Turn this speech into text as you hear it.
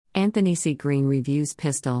Anthony C. Green reviews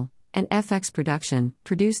Pistol, an FX production,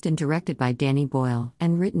 produced and directed by Danny Boyle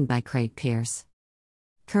and written by Craig Pearce.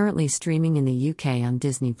 Currently streaming in the UK on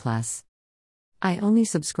Disney+. I only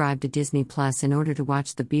subscribed to Disney Plus in order to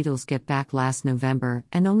watch the Beatles Get Back last November,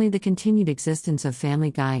 and only the continued existence of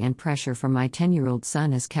Family Guy and pressure from my 10-year-old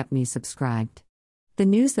son has kept me subscribed. The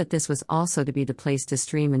news that this was also to be the place to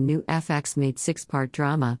stream a new FX-made 6-part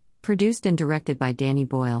drama, produced and directed by Danny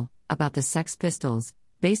Boyle, about the Sex Pistols,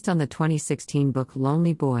 based on the 2016 book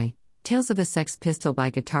Lonely Boy, Tales of a Sex Pistol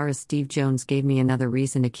by guitarist Steve Jones, gave me another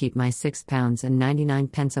reason to keep my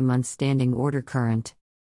 £6.99 a month standing order current.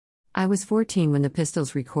 I was 14 when the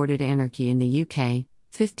Pistols recorded Anarchy in the UK,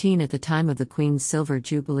 15 at the time of the Queen's Silver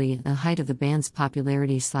Jubilee, the height of the band's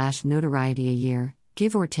popularity/notoriety a year,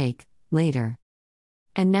 give or take, later.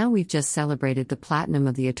 And now we've just celebrated the platinum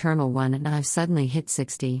of the Eternal One and I've suddenly hit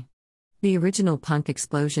 60. The original punk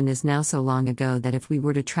explosion is now so long ago that if we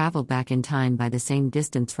were to travel back in time by the same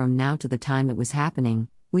distance from now to the time it was happening,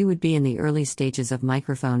 we would be in the early stages of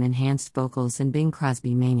microphone-enhanced vocals and Bing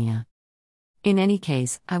Crosby mania. In any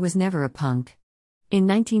case, I was never a punk. In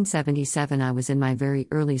 1977 I was in my very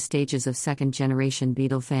early stages of second-generation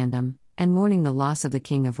Beatle fandom, and mourning the loss of the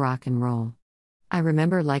king of rock and roll. I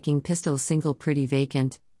remember liking Pistols' single Pretty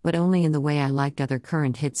Vacant, but only in the way I liked other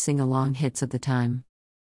current hit sing-along hits of the time.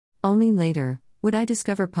 Only later would I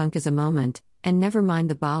discover punk as a moment, and never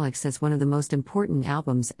mind the Bollocks as one of the most important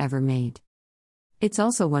albums ever made. It's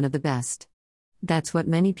also one of the best. That's what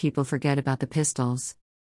many people forget about the Pistols.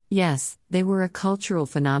 Yes, they were a cultural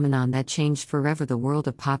phenomenon that changed forever the world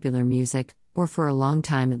of popular music, or for a long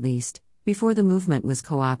time at least, before the movement was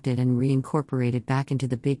co-opted and reincorporated back into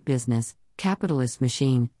the big business, capitalist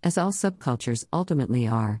machine, as all subcultures ultimately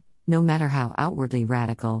are, no matter how outwardly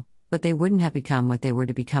radical. But they wouldn't have become what they were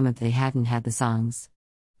to become if they hadn't had the songs.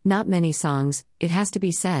 Not many songs, it has to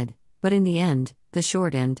be said, but in the end, the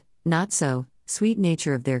short and, not so, sweet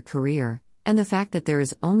nature of their career, and the fact that there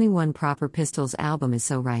is only one proper Pistols album is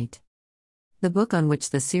so right. The book on which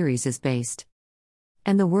the series is based.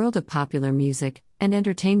 And the world of popular music, and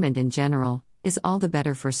entertainment in general, is all the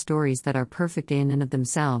better for stories that are perfect in and of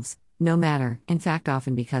themselves, no matter, in fact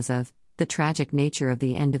often because of, the tragic nature of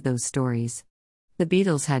the end of those stories. The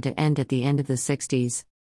Beatles had to end at the end of the 60s.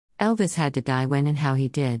 Elvis had to die when and how he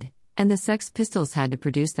did, and the Sex Pistols had to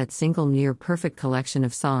produce that single near-perfect collection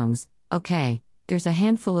of songs. Okay, there's a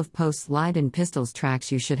handful of post-Lydon Pistols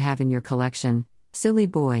tracks you should have in your collection, Silly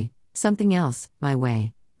Boy, Something Else, My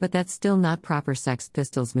Way, but that's still not proper Sex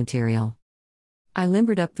Pistols material. I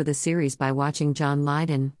limbered up for the series by watching John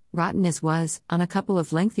Lydon, rotten as was, on a couple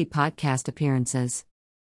of lengthy podcast appearances.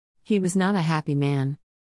 He was not a happy man.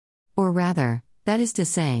 Or rather, that is to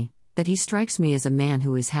say, that he strikes me as a man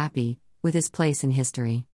who is happy with his place in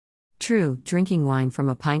history. True, drinking wine from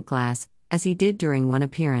a pint glass, as he did during one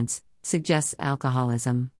appearance, suggests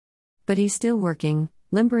alcoholism. But he's still working,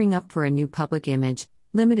 limbering up for a new public image,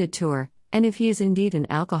 limited tour, and if he is indeed an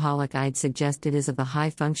alcoholic, I'd suggest it is of the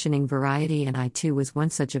high-functioning variety, and I too was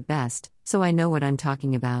once such a best, so I know what I'm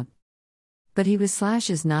talking about. But he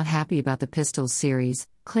is not happy about the Pistols series,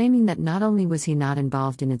 claiming that not only was he not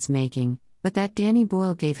involved in its making, but that Danny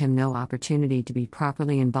Boyle gave him no opportunity to be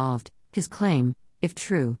properly involved. His claim, if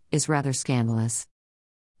true, is rather scandalous.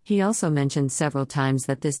 He also mentioned several times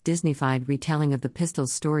that this Disneyfied retelling of the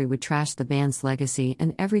Pistols story would trash the band's legacy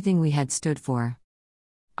and everything we had stood for.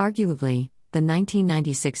 Arguably, the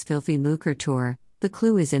 1996 Filthy Lucre tour, the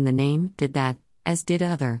clue is in the name, did that, as did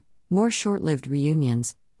other, more short-lived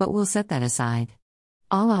reunions, but we'll set that aside.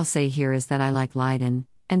 All I'll say here is that I like Lydon,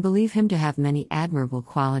 and believe him to have many admirable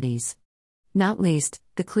qualities. Not least,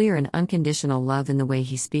 the clear and unconditional love in the way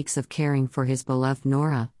he speaks of caring for his beloved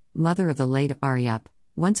Nora, mother of the late Aryup,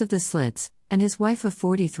 once of the Slits, and his wife of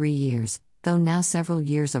 43 years, though now several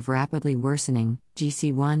years of rapidly worsening,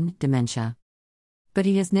 GC1, dementia. But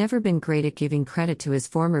he has never been great at giving credit to his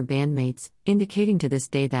former bandmates, indicating to this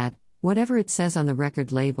day that, whatever it says on the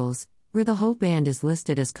record labels, where the whole band is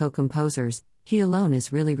listed as co-composers, he alone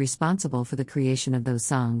is really responsible for the creation of those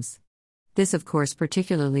songs. This of course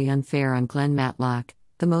particularly unfair on Glenn Matlock,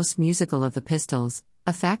 the most musical of the Pistols,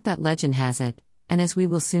 a fact that legend has it, and as we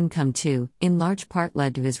will soon come to, in large part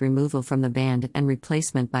led to his removal from the band and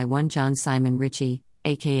replacement by one John Simon Ritchie,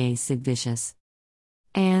 aka Sid Vicious.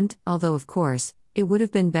 And, although of course, it would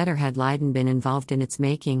have been better had Lydon been involved in its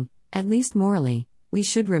making, at least morally, we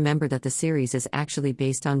should remember that the series is actually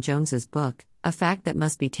based on Jones's book, a fact that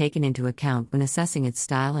must be taken into account when assessing its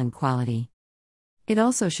style and quality. It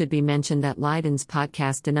also should be mentioned that Lydon's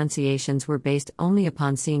podcast denunciations were based only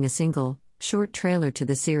upon seeing a single, short trailer to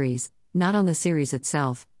the series, not on the series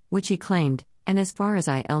itself, which he claimed, and as far as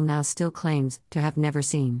IL now still claims to have never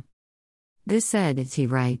seen. This said, is he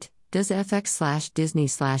right? Does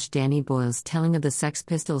FX/Disney/Danny Boyle's telling of the Sex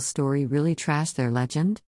Pistols story really trash their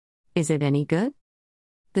legend? Is it any good?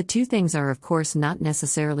 The two things are, of course, not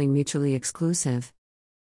necessarily mutually exclusive.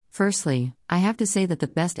 Firstly, I have to say that the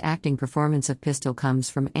best acting performance of Pistol comes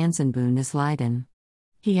from Anson Boone as Lydon.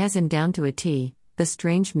 He has him down to a T, the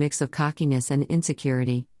strange mix of cockiness and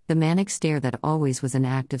insecurity, the manic stare that always was an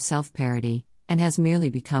act of self-parody, and has merely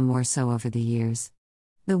become more so over the years.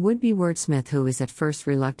 The would-be wordsmith who is at first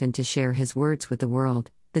reluctant to share his words with the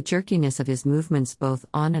world, the jerkiness of his movements both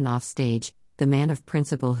on and off stage, the man of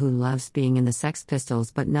principle who loves being in the Sex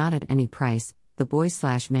Pistols but not at any price, the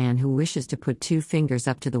boy/man who wishes to put two fingers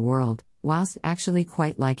up to the world, whilst actually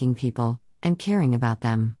quite liking people, and caring about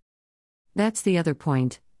them. That's the other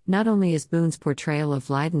point. Not only is Boone's portrayal of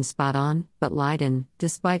Lydon spot on, but Lydon,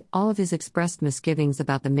 despite all of his expressed misgivings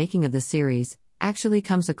about the making of the series, actually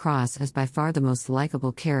comes across as by far the most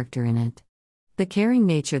likable character in it. The caring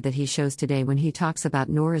nature that he shows today when he talks about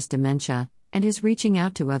Nora's dementia, and his reaching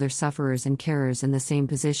out to other sufferers and carers in the same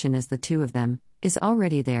position as the two of them, is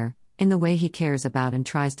already there, in the way he cares about and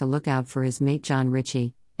tries to look out for his mate John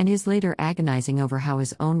Ritchie, and his later agonizing over how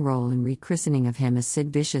his own role in rechristening of him as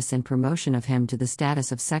Sid Vicious and promotion of him to the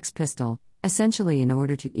status of Sex Pistol, essentially in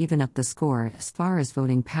order to even up the score as far as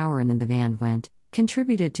voting power in the band went,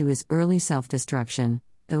 contributed to his early self-destruction,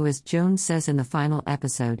 though as Jones says in the final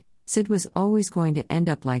episode, Sid was always going to end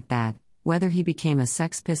up like that, whether he became a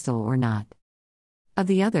Sex Pistol or not. Of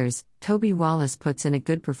the others, Toby Wallace puts in a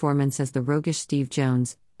good performance as the roguish Steve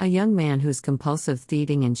Jones, a young man whose compulsive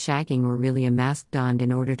thieving and shagging were really a mask donned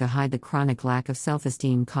in order to hide the chronic lack of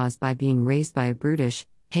self-esteem caused by being raised by a brutish,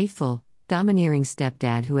 hateful, domineering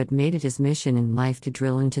stepdad who had made it his mission in life to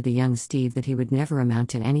drill into the young Steve that he would never amount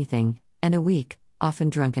to anything, and a weak, often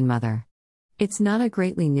drunken mother. It's not a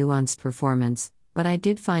greatly nuanced performance, but I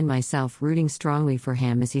did find myself rooting strongly for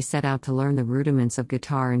him as he set out to learn the rudiments of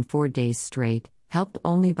guitar in 4 days straight, helped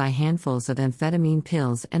only by handfuls of amphetamine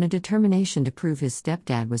pills and a determination to prove his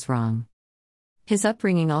stepdad was wrong. His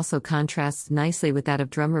upbringing also contrasts nicely with that of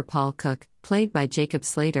drummer Paul Cook, played by Jacob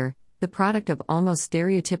Slater, the product of almost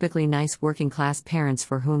stereotypically nice working-class parents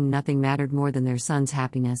for whom nothing mattered more than their son's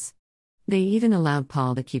happiness. They even allowed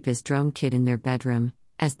Paul to keep his drum kit in their bedroom,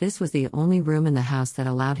 as this was the only room in the house that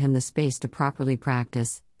allowed him the space to properly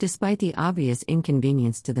practice, despite the obvious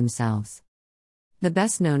inconvenience to themselves. The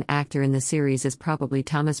best-known actor in the series is probably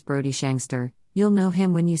Thomas Brodie Sangster. You'll know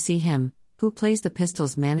him when you see him, who plays the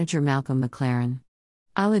Pistols' manager Malcolm McLaren.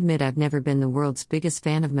 I'll admit I've never been the world's biggest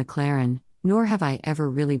fan of McLaren, nor have I ever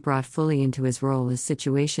really brought fully into his role as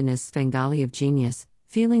Situationist Svengali of Genius,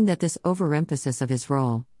 feeling that this overemphasis of his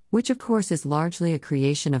role, which of course is largely a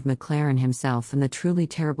creation of McLaren himself and the truly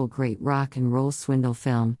terrible Great Rock and Roll Swindle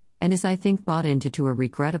film, and is I think bought into to a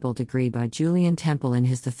regrettable degree by Julian Temple in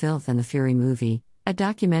his The Filth and the Fury movie, a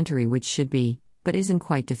documentary which should be, but isn't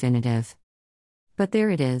quite definitive. But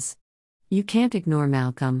there it is. You can't ignore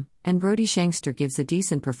Malcolm, and Brodie Sangster gives a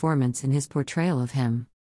decent performance in his portrayal of him.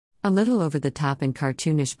 A little over the top and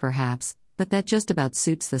cartoonish perhaps, but that just about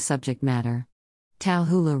suits the subject matter.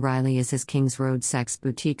 Tallulah Riley is his Kings Road sex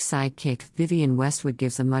boutique sidekick. Vivienne Westwood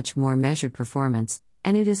gives a much more measured performance,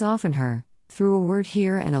 and it is often her, through a word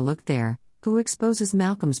here and a look there, who exposes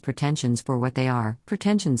Malcolm's pretensions for what they are,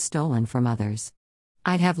 pretensions stolen from others.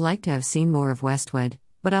 I'd have liked to have seen more of Westwood,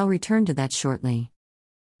 but I'll return to that shortly.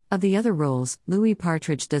 Of the other roles, Louis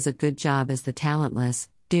Partridge does a good job as the talentless,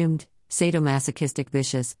 doomed, sadomasochistic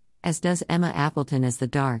Vicious, as does Emma Appleton as the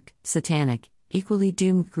dark, satanic, equally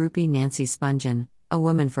doomed groupie Nancy Spungen, a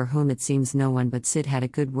woman for whom it seems no one but Sid had a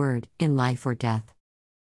good word, in life or death.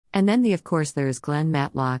 And then of course there is Glenn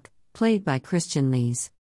Matlock, played by Christian Lees.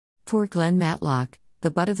 Poor Glenn Matlock,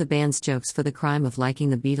 the butt of the band's jokes for the crime of liking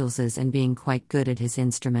the Beatleses and being quite good at his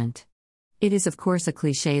instrument. It is of course a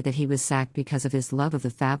cliché that he was sacked because of his love of the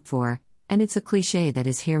Fab Four, and it's a cliché that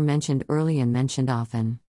is here mentioned early and mentioned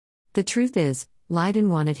often. The truth is, Lydon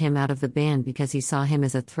wanted him out of the band because he saw him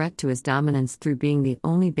as a threat to his dominance through being the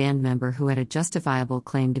only band member who had a justifiable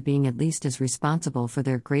claim to being at least as responsible for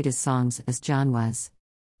their greatest songs as John was.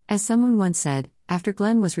 As someone once said, after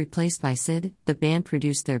Glenn was replaced by Sid, the band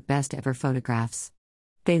produced their best ever photographs.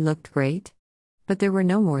 They looked great? But there were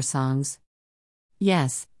no more songs.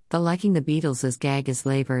 Yes, the liking the Beatles' gag is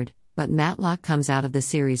labored, but Matlock comes out of the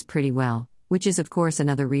series pretty well, which is of course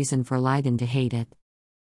another reason for Lydon to hate it.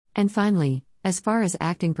 And finally, as far as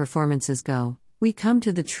acting performances go, we come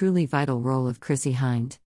to the truly vital role of Chrissie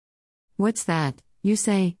Hynde. What's that, you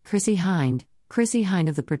say, Chrissie Hynde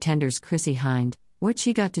of the Pretenders. Chrissie Hynde, what's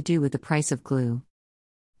she got to do with the price of glue?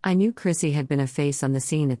 I knew Chrissy had been a face on the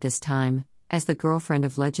scene at this time, as the girlfriend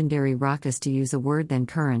of legendary Rawkus, to use a word then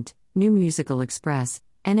current, New Musical Express,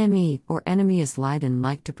 NME, or Enemy as Lydon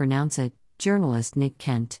liked to pronounce it, journalist Nick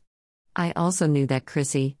Kent. I also knew that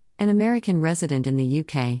Chrissy, an American resident in the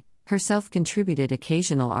UK, herself contributed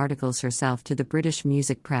occasional articles herself to the British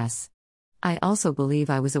music press. I also believe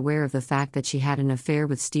I was aware of the fact that she had an affair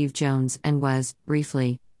with Steve Jones and was,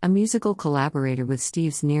 briefly, a musical collaborator with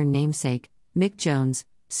Steve's near namesake, Mick Jones,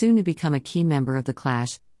 soon to become a key member of The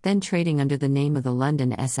Clash, then trading under the name of the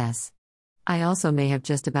London SS. I also may have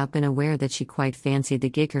just about been aware that she quite fancied the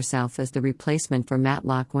gig herself as the replacement for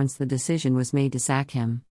Matlock once the decision was made to sack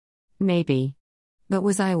him. Maybe. But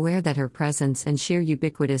was I aware that her presence and sheer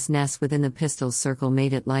ubiquitousness within the Pistols circle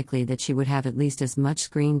made it likely that she would have at least as much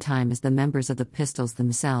screen time as the members of the Pistols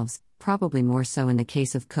themselves, probably more so in the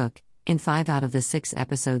case of Cook, in 5 out of the 6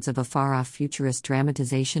 episodes of a far-off futurist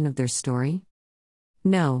dramatization of their story?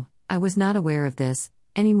 No, I was not aware of this,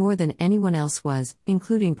 any more than anyone else was,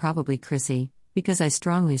 including probably Chrissy, because I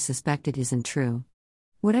strongly suspect it isn't true.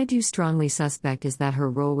 What I do strongly suspect is that her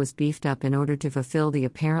role was beefed up in order to fulfill the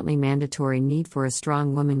apparently mandatory need for a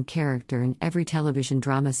strong woman character in every television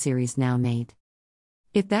drama series now made.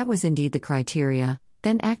 If that was indeed the criteria,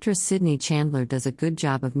 then actress Sydney Chandler does a good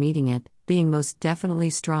job of meeting it, being most definitely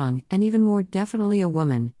strong and even more definitely a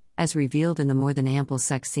woman, as revealed in the more than ample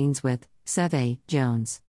sex scenes with Seve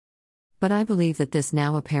Jones. But I believe that this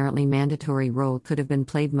now apparently mandatory role could have been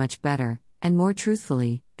played much better, and more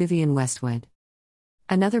truthfully, Vivienne Westwood.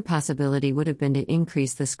 Another possibility would have been to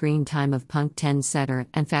increase the screen time of punk trendsetter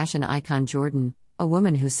and fashion icon Jordan, a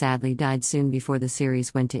woman who sadly died soon before the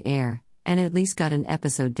series went to air, and at least got an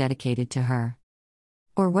episode dedicated to her.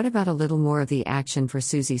 Or what about a little more of the action for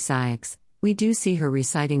Susie Sykes? We do see her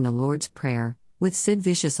reciting the Lord's Prayer, with Sid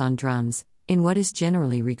Vicious on drums, in what is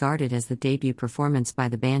generally regarded as the debut performance by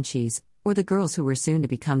the Banshees, or the girls who were soon to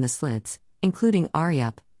become the Slits, including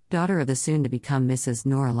Aryup, daughter of the soon-to-become Mrs.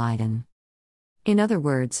 Nora Lydon. In other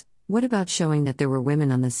words, what about showing that there were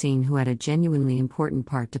women on the scene who had a genuinely important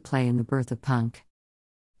part to play in the birth of punk?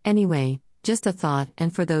 Anyway, just a thought,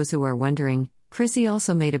 and for those who are wondering, Chrissy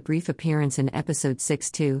also made a brief appearance in episode 6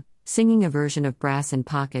 too, singing a version of Brass in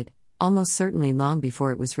Pocket, almost certainly long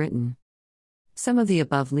before it was written. Some of the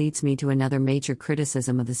above leads me to another major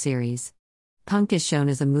criticism of the series. Punk is shown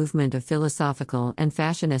as a movement of philosophical and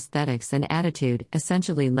fashion aesthetics and attitude,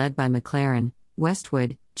 essentially led by McLaren,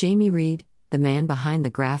 Westwood, Jamie Reed, the man behind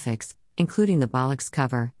the graphics, including the Bollocks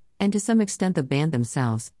cover, and to some extent the band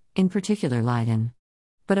themselves, in particular Lydon.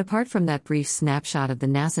 But apart from that brief snapshot of the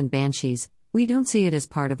nascent Banshees, we don't see it as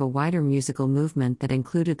part of a wider musical movement that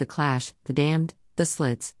included The Clash, The Damned, The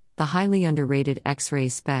Slits, the highly underrated X-Ray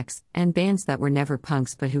Specs, and bands that were never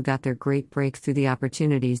punks but who got their great break through the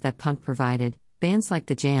opportunities that punk provided, bands like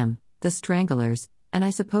The Jam, The Stranglers, and I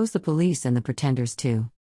suppose The Police and The Pretenders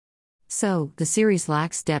too. So, the series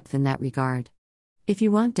lacks depth in that regard. If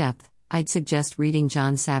you want depth, I'd suggest reading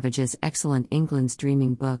John Savage's excellent England's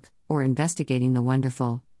Dreaming book, or investigating the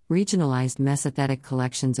wonderful, regionalized mesothetic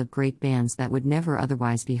collections of great bands that would never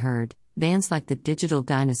otherwise be heard, bands like the Digital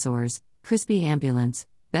Dinosaurs, Crispy Ambulance,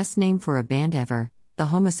 best name for a band ever, the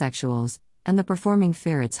Homosexuals, and the Performing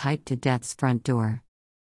Ferrets hyped to Death's Front Door.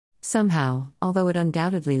 Somehow, although it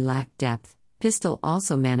undoubtedly lacked depth, Pistol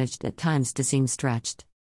also managed at times to seem stretched.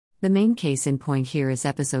 The main case in point here is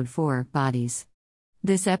episode 4, Bodies.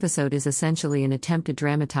 This episode is essentially an attempt to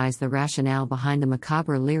dramatize the rationale behind the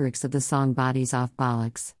macabre lyrics of the song Bodies Off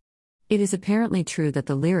Bollocks. It is apparently true that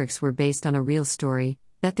the lyrics were based on a real story,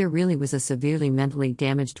 that there really was a severely mentally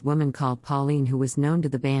damaged woman called Pauline who was known to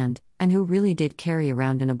the band, and who really did carry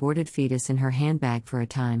around an aborted fetus in her handbag for a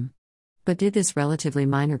time. But did this relatively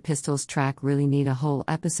minor Pistols track really need a whole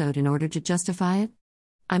episode in order to justify it?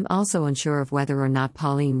 I'm also unsure of whether or not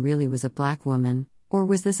Pauline really was a black woman, or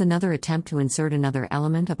was this another attempt to insert another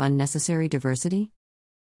element of unnecessary diversity?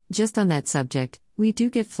 Just on that subject, we do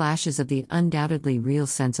get flashes of the undoubtedly real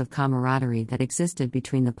sense of camaraderie that existed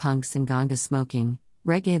between the punks and ganja smoking,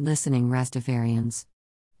 reggae-listening Rastafarians.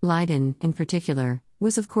 Lydon, in particular,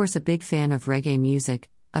 was of course a big fan of reggae music,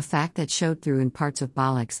 a fact that showed through in parts of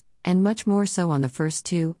Bollocks, and much more so on the first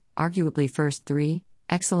 2, arguably first 3,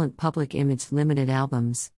 excellent Public Image Limited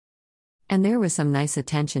albums. And there was some nice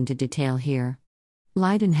attention to detail here.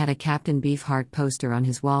 Lydon had a Captain Beefheart poster on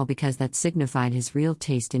his wall because that signified his real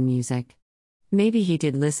taste in music. Maybe he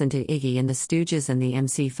did listen to Iggy and the Stooges and the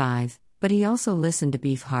MC5, but he also listened to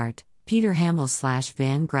Beefheart, Peter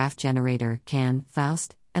Hamel/Van Graff Generator, Can,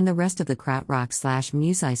 Faust, and the rest of the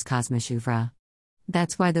Krautrock/Museis Kosmoshouvra.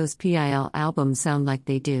 That's why those PIL albums sound like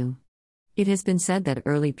they do. It has been said that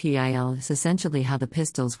early PIL is essentially how the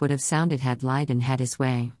Pistols would have sounded had Lydon had his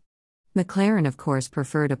way. McLaren, of course,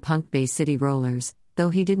 preferred a punk Bay City Rollers, though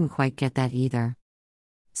he didn't quite get that either.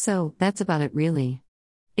 So, that's about it really.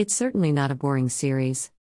 It's certainly not a boring series.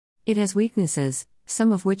 It has weaknesses,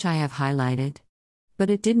 some of which I have highlighted. But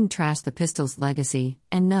it didn't trash the Pistols' legacy,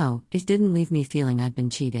 and no, it didn't leave me feeling I'd been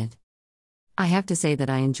cheated. I have to say that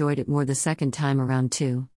I enjoyed it more the second time around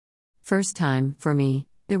too. First time, for me,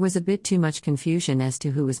 there was a bit too much confusion as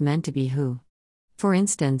to who was meant to be who. For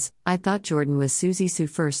instance, I thought Jordan was Susie Sue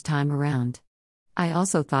first time around. I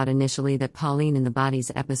also thought initially that Pauline in the Bodies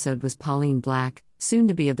episode was Pauline Black, soon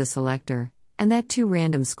to be of the Selector, and that two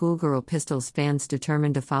random schoolgirl Pistols fans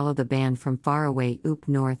determined to follow the band from far away up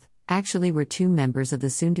north actually were two members of the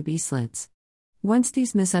soon-to-be Slits. Once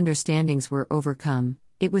these misunderstandings were overcome,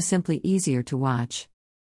 it was simply easier to watch.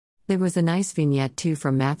 There was a nice vignette too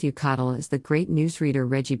from Matthew Cottle as the great newsreader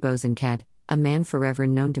Reggie Bosanquet, a man forever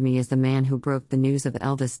known to me as the man who broke the news of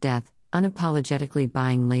Elvis' death, unapologetically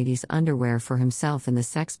buying ladies' underwear for himself in the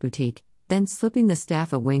sex boutique, then slipping the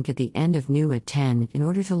staff a wink at the end of New at 10 in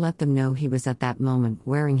order to let them know he was at that moment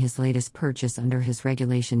wearing his latest purchase under his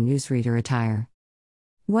regulation newsreader attire.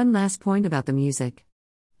 One last point about the music.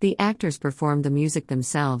 The actors performed the music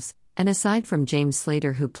themselves, and aside from James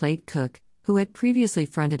Slater who played Cook, who had previously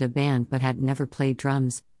fronted a band but had never played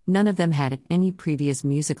drums, none of them had any previous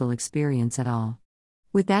musical experience at all.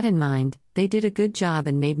 With that in mind, they did a good job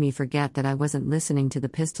and made me forget that I wasn't listening to the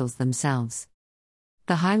Pistols themselves.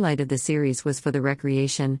 The highlight of the series was for the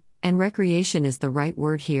recreation, and recreation is the right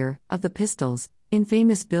word here, of the Pistols, in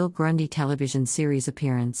famous Bill Grundy television series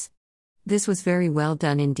appearance. This was very well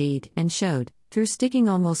done indeed, and showed, through sticking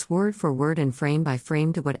almost word for word and frame by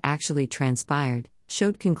frame to what actually transpired,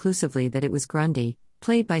 showed conclusively that it was Grundy,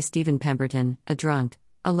 played by Stephen Pemberton, a drunk,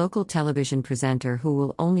 a local television presenter who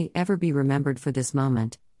will only ever be remembered for this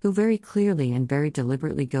moment, who very clearly and very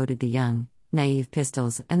deliberately goaded the young, naive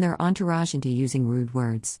Pistols and their entourage into using rude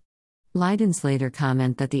words. Lydon's later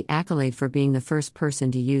comment that the accolade for being the first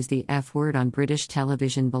person to use the F word on British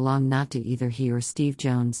television belonged not to either he or Steve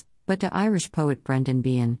Jones, but to Irish poet Brendan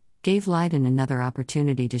Behan, gave Lydon another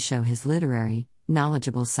opportunity to show his literary,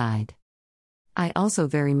 knowledgeable side. I also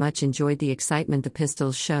very much enjoyed the excitement the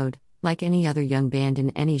Pistols showed, like any other young band in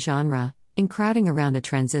any genre, in crowding around a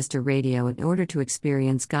transistor radio in order to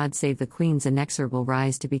experience God Save the Queen's inexorable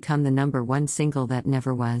rise to become the #1 single that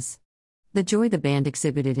never was. The joy the band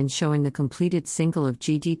exhibited in showing the completed single of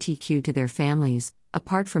GDTQ to their families,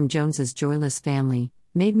 apart from Jones's joyless family,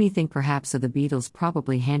 made me think perhaps of the Beatles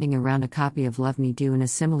probably handing around a copy of Love Me Do in a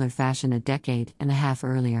similar fashion a decade and a half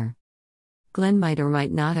earlier. Glenn might or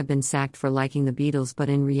might not have been sacked for liking the Beatles, but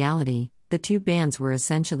in reality, the two bands were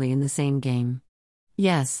essentially in the same game.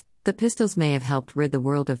 Yes, the Pistols may have helped rid the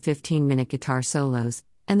world of 15-minute guitar solos,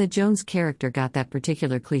 and the Jones character got that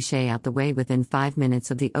particular cliché out the way within 5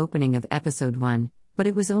 minutes of the opening of episode 1, but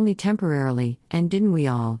it was only temporarily, and didn't we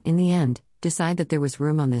all, in the end, decide that there was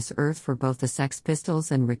room on this earth for both the Sex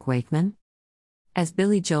Pistols and Rick Wakeman? As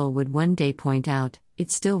Billy Joel would one day point out,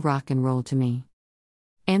 it's still rock and roll to me.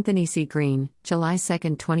 Anthony C. Green, July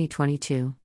 2, 2022.